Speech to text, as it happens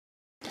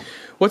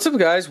What's up,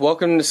 guys?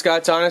 Welcome to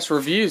Scott's Honest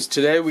Reviews.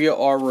 Today we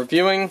are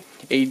reviewing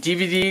a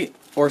DVD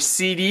or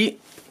CD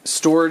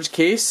storage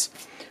case.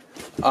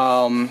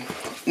 Now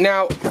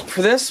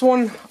for this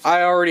one,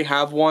 I already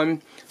have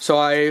one, so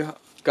I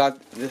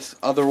got this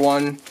other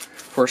one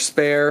for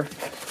spare.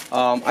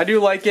 I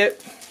do like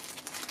it.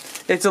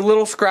 It's a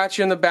little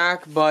scratchy in the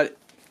back, but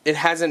it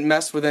hasn't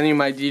messed with any of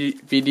my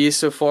DVDs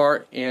so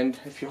far. And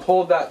if you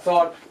hold that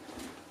thought,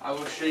 I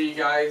will show you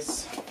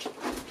guys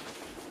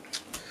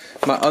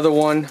my other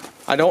one.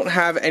 I don't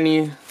have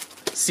any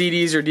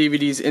CDs or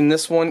DVDs in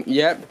this one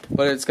yet,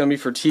 but it's going to be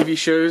for TV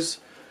shows.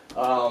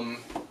 I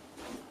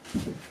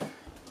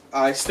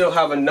still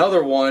have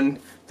another one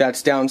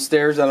that's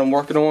downstairs that I'm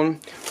working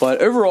on,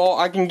 but overall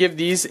I can give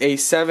these a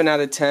 7 out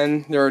of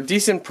 10. They're a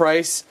decent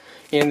price,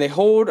 and they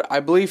hold, I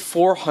believe,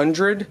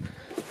 400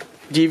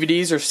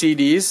 DVDs or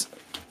CDs.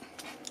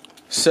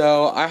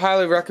 So I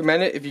highly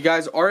recommend it. If you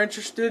guys are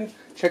interested,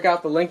 check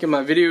out the link in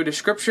my video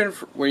description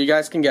where you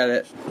guys can get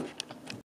it.